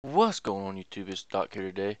What's going on YouTube? It's Doc here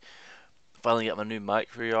today. Finally got my new mic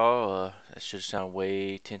for y'all. That should sound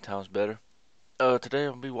way 10 times better. Today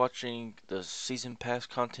I'll be watching the season pass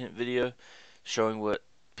content video showing what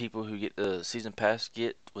people who get the season pass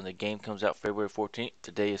get when the game comes out February 14th.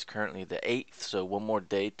 Today is currently the 8th, so one more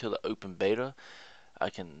day till the open beta. I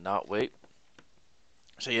cannot wait.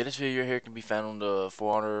 So yeah, this video here can be found on the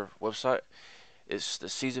For Honor website. It's the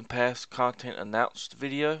season pass content announced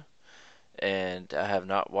video, and I have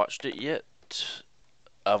not watched it yet.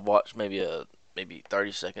 I've watched maybe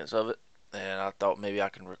 30 seconds of it, and I thought maybe I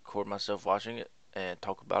can record myself watching it and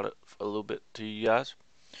talk about it a little bit to you guys.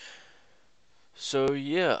 So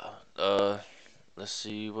yeah, let's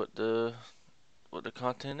see what the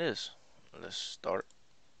content is. Let's start.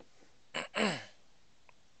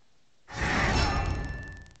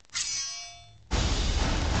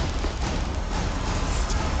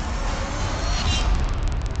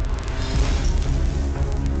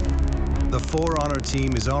 The For Honor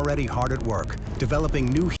team is already hard at work, developing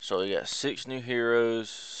new So we got 6 new heroes,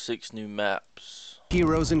 6 new maps,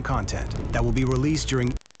 heroes and content that will be released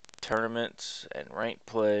during tournaments and ranked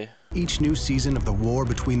play, each new season of the war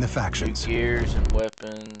between the new factions. gears and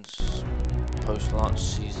weapons, post-launch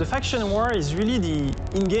season. The faction war is really the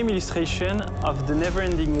in-game illustration of the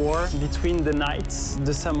never-ending war between the knights,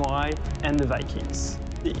 the samurai, and the Vikings.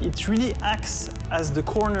 It really acts as the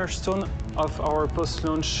cornerstone of our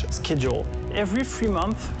post-launch schedule. Every 3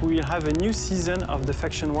 months, we will have a new season of the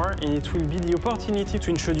faction war, and it will be the opportunity to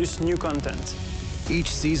introduce new content.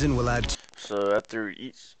 Each season will add So after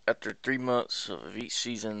 3 months of each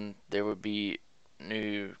season, there will be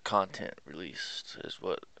new content released, is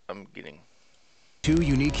what I'm getting. 2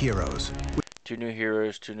 unique heroes. 2 new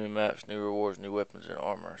heroes, 2 new maps, new rewards, new weapons and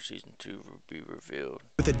armor. Season 2 will be revealed.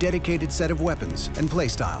 With a dedicated set of weapons and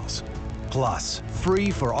playstyles. Plus,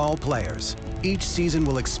 free for all players. Each season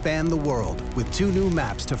will expand the world with 2 new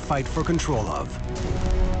maps to fight for control of.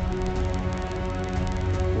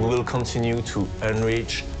 We will continue to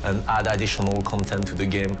enrich and add additional content to the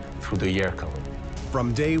game through the year coming.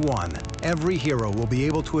 From day one, every hero will be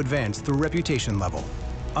able to advance through reputation level,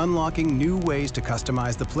 unlocking new ways to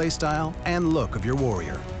customize the playstyle and look of your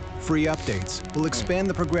warrior. Free updates will expand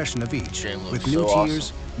the progression of each, Game looks with new so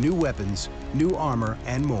tiers, new weapons, new armor,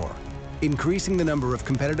 and more, increasing the number of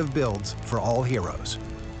competitive builds for all heroes.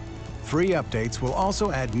 Free updates will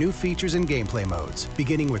also add new features and gameplay modes,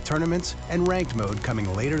 beginning with tournaments and ranked mode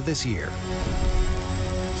coming later this year.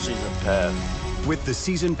 Season pass. With the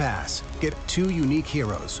Season Pass, get 2 unique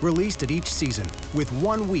heroes released at each season with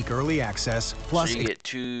 1 week early access, plus So you get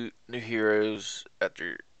 2 new heroes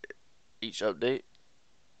after each update.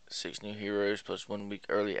 6 new heroes plus 1 week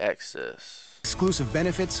early access. exclusive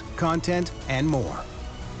benefits, content, and more.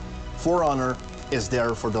 For Honor is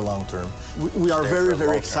there for the long term. We are There for very, the very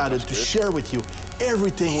long term, excited that's to good. share with you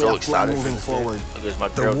everything we So have planned excited for moving this game. forward. Look, there's my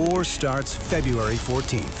The girl. war starts February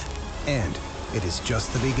 14th, and it is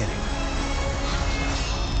just the beginning.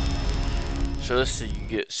 So let's see, you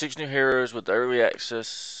get 6 new heroes with early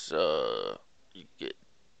access. You get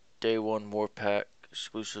day 1 war pack,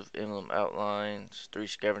 exclusive emblem outlines, 3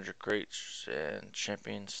 scavenger crates, and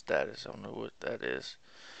champion status. I don't know what that is.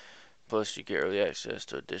 Plus you get early access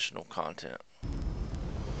to additional content.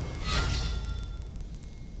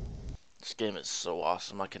 This game is so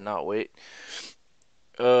awesome. I cannot wait.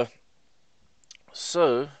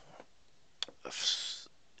 So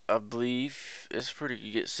I believe it's pretty.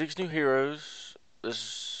 You get 6 new heroes.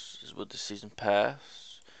 This is with the season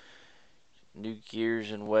pass. New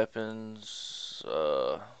gears and weapons.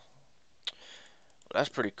 That's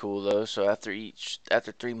pretty cool though. So after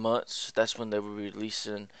 3 months, that's when they were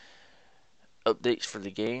releasing updates for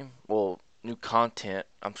the game. Well, new content.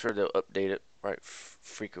 I'm sure they'll update it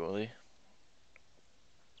frequently.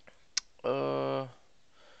 So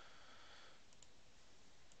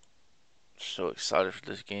excited for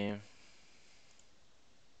this game.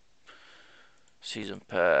 Season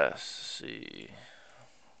pass. Let's see.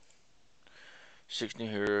 6 new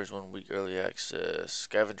heroes, 1 week early access,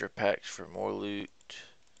 scavenger packs for more loot.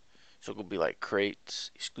 So it'll be like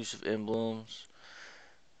crates, exclusive emblems.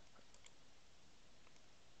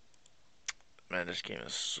 Man, this game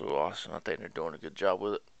is so awesome. I think they're doing a good job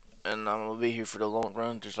with it. And I'm going to be here for the long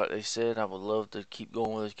run, just like they said. I would love to keep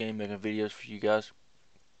going with this game, making videos for you guys.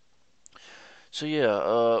 So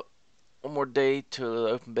yeah, 1 more day to the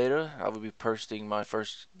open beta. I will be posting my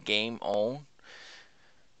first game on.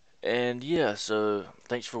 And yeah, so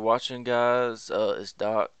thanks for watching, guys. It's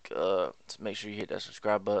Doc. Make sure you hit that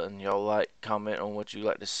subscribe button. Y'all like, comment on what you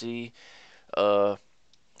like to see. So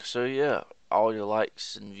yeah, all your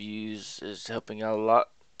likes and views is helping out a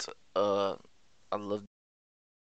lot. I love